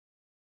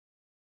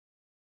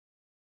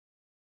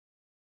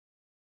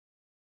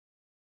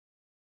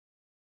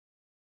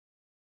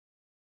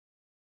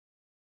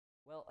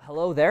Well,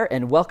 hello there,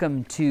 and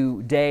welcome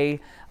to day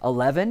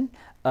 11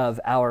 of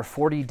our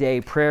 40-day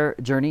prayer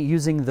journey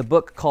using the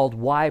book called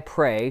Why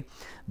Pray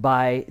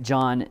by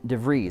John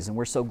DeVries. And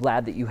we're so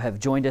glad that you have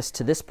joined us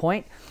to this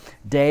point,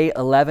 day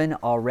 11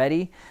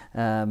 already.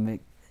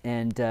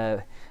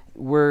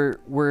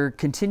 We're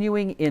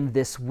continuing in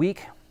this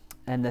week,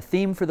 and the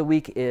theme for the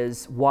week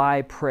is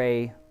Why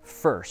Pray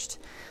First.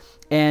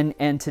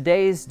 And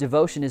today's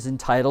devotion is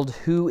entitled,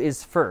 Who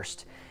is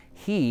First,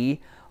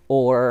 He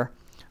or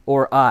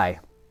I?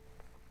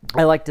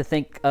 I like to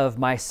think of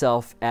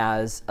myself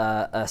as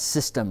a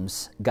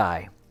systems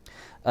guy.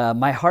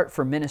 My heart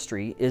for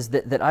ministry is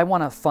that I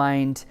want to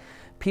find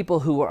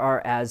people who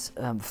are as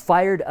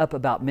fired up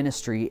about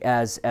ministry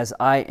as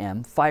I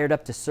am, fired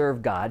up to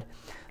serve God,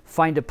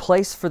 find a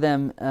place for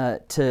them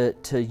to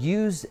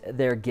use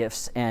their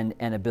gifts and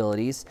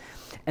abilities,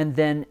 and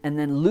then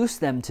loose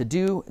them to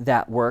do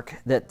that work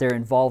that they're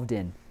involved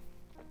in.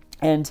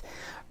 And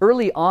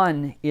early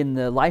on in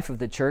the life of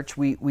the church,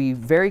 we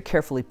very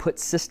carefully put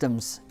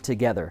systems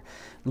together,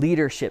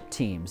 leadership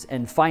teams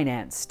and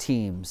finance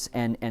teams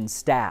and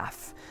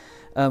staff.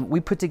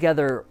 We put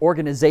together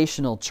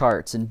organizational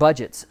charts and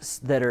budgets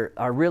that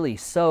are really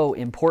so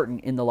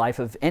important in the life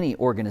of any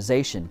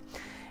organization.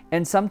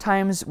 And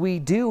sometimes we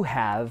do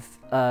have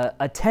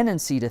a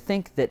tendency to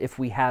think that if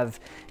we have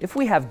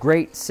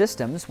great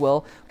systems,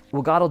 well,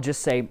 God will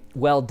just say,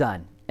 well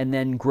done, and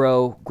then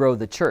grow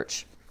the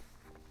church.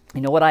 You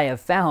know what I have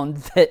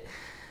found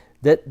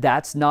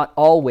that's not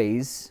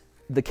always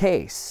the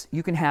case.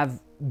 You can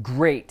have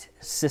great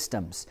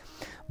systems,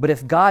 but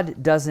if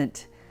God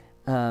doesn't,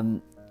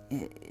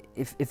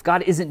 if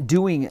God isn't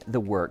doing the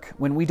work,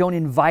 when we don't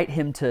invite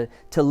Him to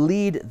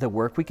lead the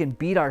work, we can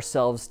beat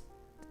ourselves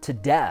to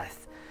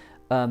death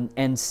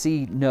and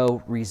see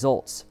no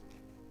results.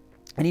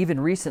 And even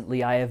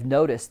recently, I have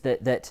noticed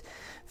that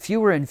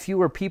fewer and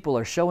fewer people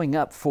are showing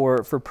up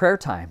for prayer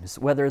times,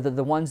 whether they're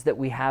the ones that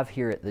we have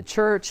here at the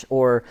church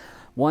or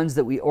ones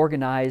that we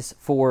organize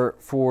for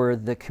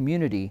the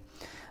community,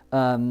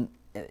 the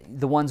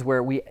ones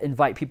where we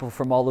invite people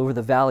from all over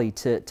the valley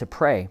to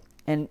pray.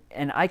 And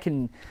I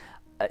can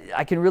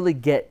really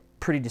get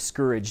pretty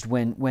discouraged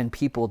when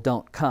people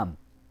don't come.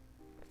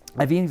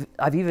 I've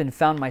even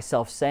found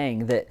myself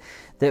saying that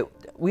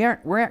we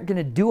aren't going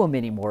to do them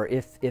anymore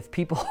if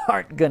people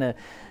aren't going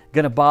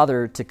to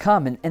bother to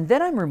come. And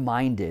then I'm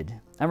reminded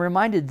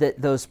that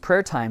those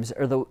prayer times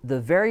are the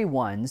very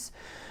ones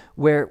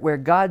where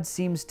God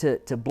seems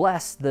to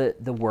bless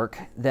the work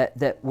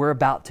that we're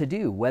about to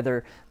do,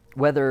 whether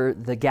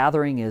the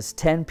gathering is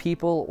 10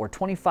 people or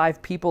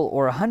 25 people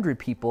or 100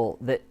 people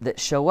that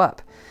show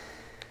up.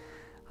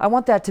 I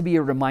want that to be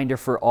a reminder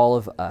for all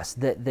of us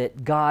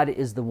that God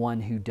is the one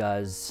who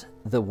does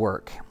the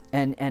work,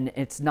 and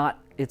it's not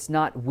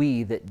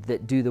we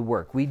that do the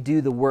work. We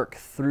do the work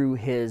through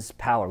His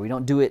power. We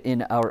don't do it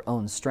in our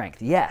own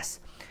strength. Yes,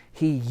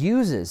 He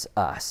uses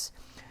us,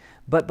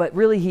 but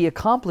really He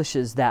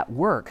accomplishes that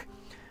work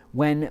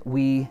when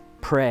we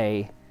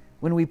pray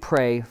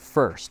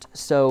first.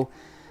 So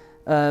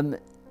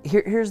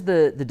here's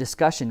the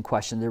discussion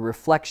question, the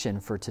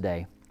reflection for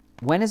today.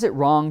 When is it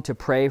wrong to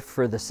pray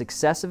for the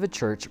success of a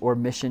church or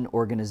mission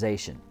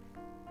organization?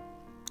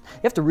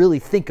 You have to really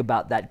think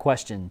about that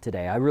question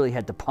today. I really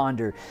had to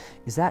ponder,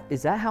 is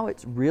that how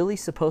it's really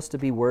supposed to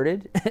be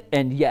worded?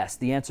 And yes,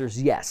 the answer is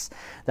yes.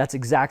 That's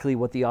exactly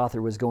what the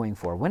author was going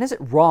for. When is it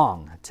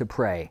wrong to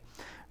pray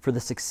for the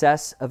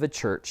success of a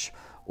church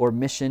or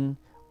mission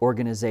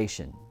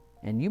organization?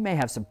 And you may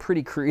have some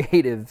pretty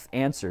creative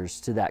answers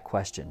to that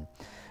question.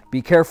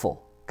 Be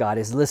careful, God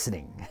is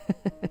listening.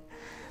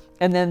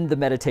 And then the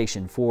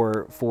meditation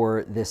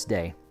for this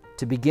day.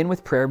 To begin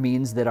with prayer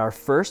means that our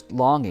first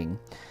longing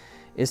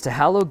is to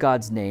hallow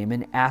God's name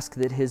and ask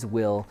that His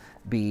will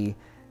be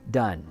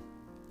done.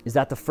 Is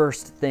that the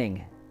first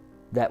thing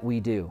that we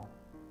do?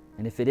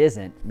 And if it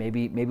isn't,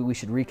 maybe we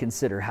should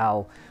reconsider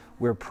how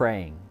we're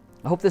praying.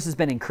 I hope this has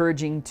been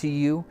encouraging to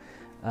you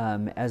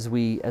as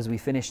we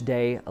finish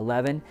day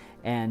 11,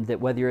 and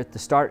that whether you're at the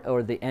start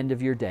or the end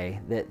of your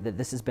day, that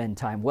this has been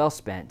time well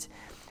spent.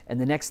 And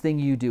the next thing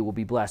you do will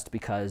be blessed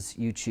because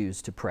you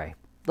choose to pray.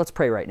 Let's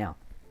pray right now.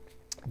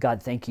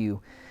 God, thank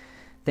you.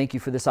 Thank you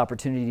for this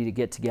opportunity to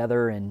get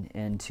together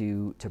and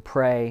to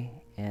pray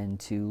and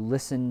to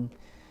listen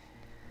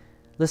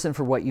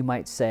for what you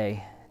might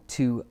say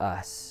to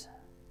us.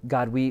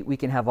 God, we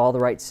can have all the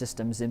right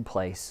systems in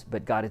place,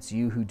 but God, it's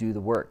you who do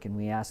the work. And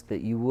we ask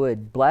that you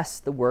would bless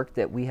the work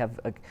that we have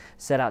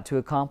set out to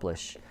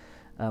accomplish,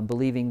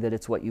 believing that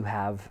it's what you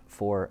have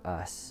for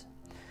us.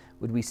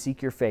 Would we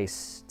seek your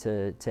face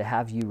to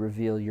have you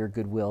reveal your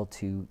goodwill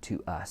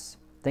to us?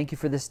 Thank you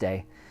for this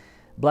day.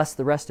 Bless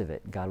the rest of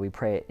it. God, we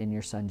pray it in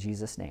your Son,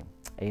 Jesus' name.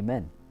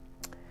 Amen.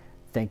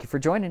 Thank you for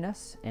joining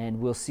us, and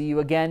we'll see you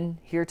again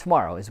here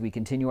tomorrow as we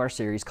continue our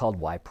series called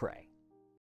Why Pray.